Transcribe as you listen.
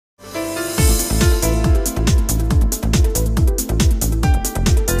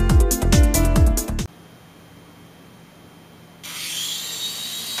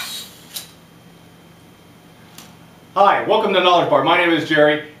Hi, welcome to Knowledge Bar. My name is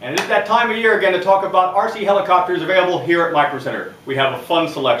Jerry, and it's that time of year again to talk about RC helicopters available here at Micro Center. We have a fun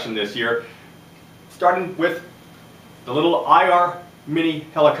selection this year, starting with the little IR mini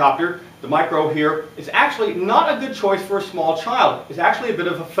helicopter. The Micro here is actually not a good choice for a small child. It's actually a bit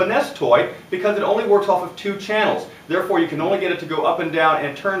of a finesse toy because it only works off of 2 channels. Therefore, you can only get it to go up and down, and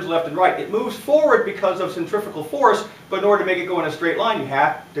it turns left and right. It moves forward because of centrifugal force, but in order to make it go in a straight line, you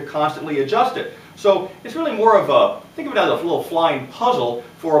have to constantly adjust it. So it's really more of a, think of it as a little flying puzzle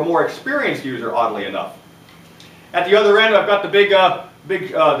for a more experienced user, oddly enough. At the other end, I've got the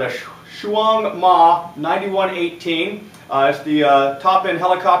the Shuang Ma 9118. It's the top-end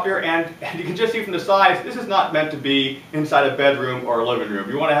helicopter, and you can just see from the size, this is not meant to be inside a bedroom or a living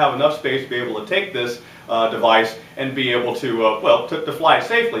room. You want to have enough space to be able to take this device and be able to, to fly it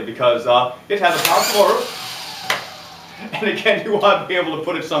safely, because it has a powerful motor. And again, you want to be able to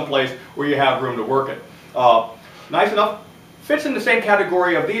put it someplace where you have room to work it. Nice enough. Fits in the same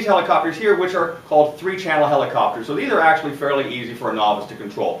category of these helicopters here, which are called 3-channel helicopters. So these are actually fairly easy for a novice to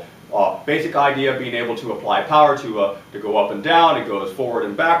control. Basic idea being able to apply power to go up and down. It goes forward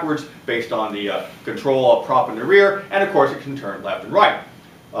and backwards based on the control of prop in the rear, and of course it can turn left and right.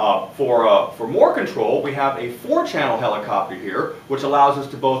 For more control, we have a 4-channel helicopter here, which allows us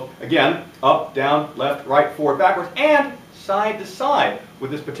to both, again, up, down, left, right, forward, backwards, and side to side with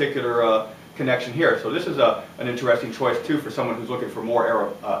this particular connection here. So this is an interesting choice too for someone who's looking for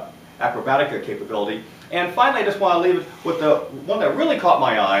more acrobatic capability. And finally, I just want to leave it with the one that really caught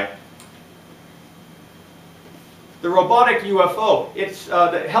my eye. The robotic UFO. It's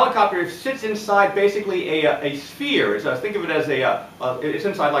the helicopter sits inside basically a sphere. Think of it as it's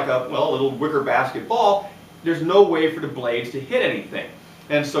inside like a little wicker basketball. There's no way for the blades to hit anything,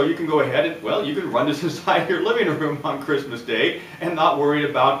 and so you can go ahead and you can run this inside your living room on Christmas Day and not worried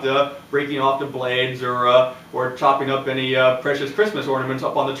about breaking off the blades or chopping up any precious Christmas ornaments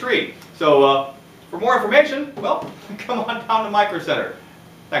up on the tree. So for more information, come on down to Micro Center.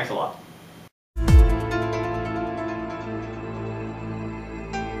 Thanks a lot.